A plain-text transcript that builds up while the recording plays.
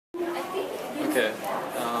Okay.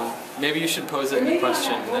 Maybe you should pose it in a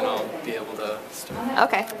question, and then I'll be able to start.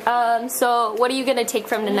 Okay. So what are you going to take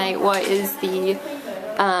from tonight? What is the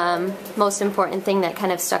most important thing that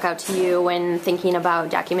kind of stuck out to you when thinking about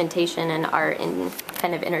documentation and art and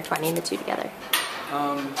kind of intertwining the two together?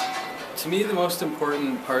 To me, the most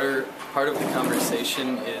important part of the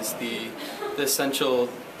conversation is the essential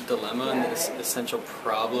dilemma and this essential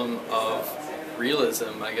problem of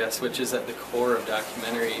realism, I guess, which is at the core of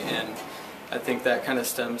documentary. And I think that kind of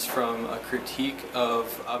stems from a critique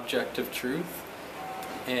of objective truth,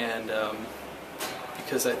 and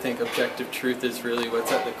because I think objective truth is really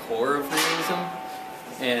what's at the core of realism,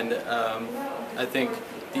 and I think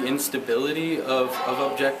the instability of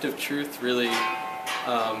objective truth really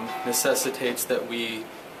necessitates that we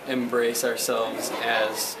embrace ourselves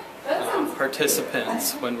as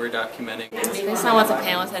participants when we're documenting. Based on what the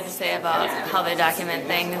panelists had to say about how they document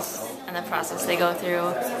things and the process they go through,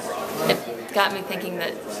 it got me thinking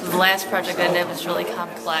that the last project I did was really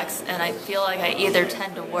complex, and I feel like I either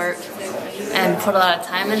tend to work and put a lot of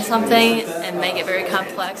time in something and make it very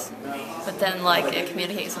complex, but then like it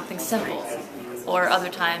communicates something simple. Or other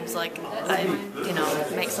times, like, I,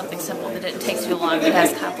 make something simple that didn't take too long but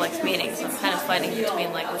has complex meaning. So I'm kind of fighting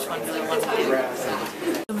between, like, which one do I want to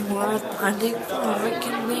do. The more authentic form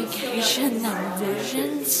communication than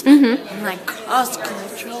visions, and like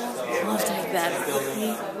cross-cultural, I'll take that.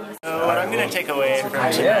 So what I'm going to take away from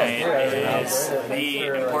tonight is the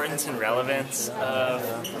importance and relevance of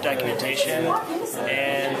documentation,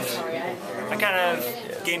 and I kind of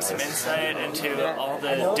gained some insight into all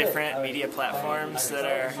the different media platforms that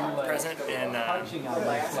are present in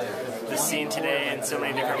the scene today, and so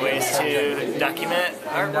many different ways to document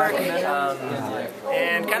artwork,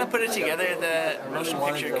 and kind of put it together that motion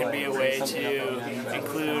picture can be a way to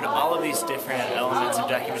include all of these different elements of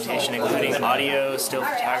documentation, including audio, still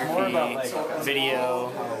photography,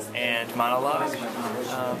 video, and monologue.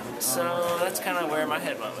 So that's kind of where my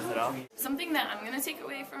head went with it all. Something that I'm going to take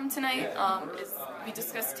away from tonight is we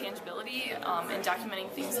discussed tangibility and documenting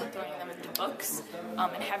things and throwing them into books,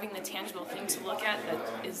 and having the tangible thing to look at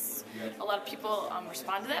that is, a lot of people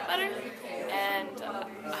respond to that better, and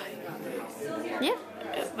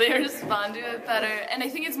they respond to it better, and I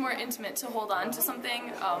think it's more intimate to hold on to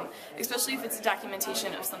something, especially if it's a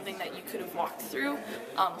documentation of something that you could have walked through.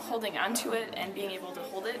 Holding on to it and being able to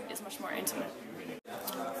hold it is much more intimate.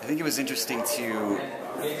 I think it was interesting to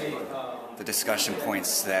the discussion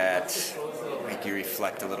points that make you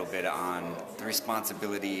reflect a little bit on the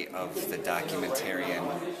responsibility of the documentarian.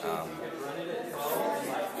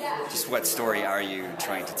 Just what story are you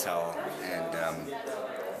trying to tell, and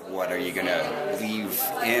what are you going to leave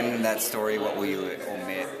in that story, what will you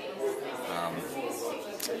omit?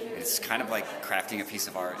 It's kind of like crafting a piece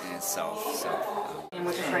of art in itself. So.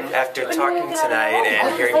 After talking tonight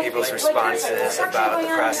and hearing people's responses about the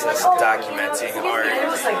process of documenting art,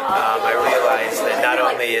 I realized that not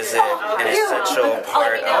only is it an essential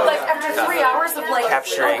part of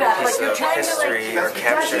capturing a piece of history or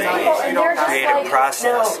capturing a creative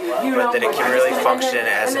process, but that it can really function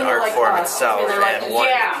as an art form itself, and one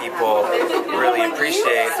that people really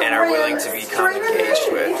appreciate and are willing to become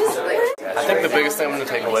engaged with. I think the biggest thing I'm going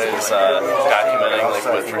to take away is documenting, like,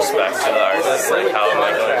 with respect to the artists. Like, how am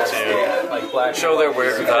I going to show their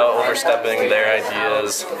work without overstepping their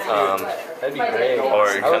ideas, or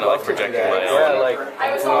kind of like projecting my own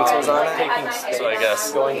influences on it. So I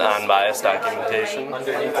guess non-biased documentation.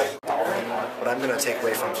 What I'm going to take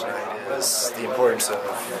away from tonight is the importance of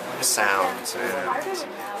sound and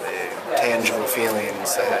the tangible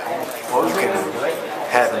feelings that you can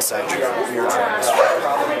have inside your eardrums.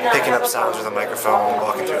 Picking up sounds with a microphone,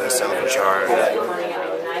 walking through the salvage yard,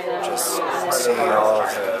 just seeing all of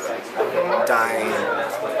the dying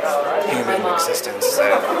human existence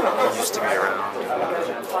that used to be around.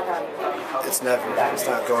 It's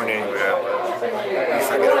not going anywhere, but we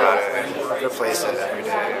forget about it and replace it every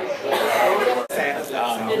day.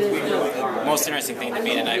 Most interesting thing to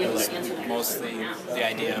me tonight was mostly the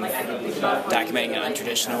idea of documenting in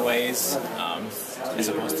untraditional ways, as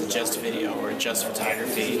opposed to just video or just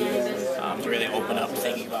photography, to really open up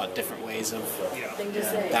thinking about different ways of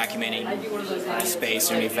documenting a space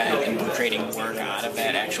or an event and creating work out of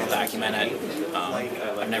that actual document.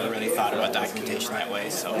 I've never really thought about documentation that way,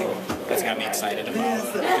 so that's got me excited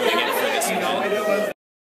about doing it for this event.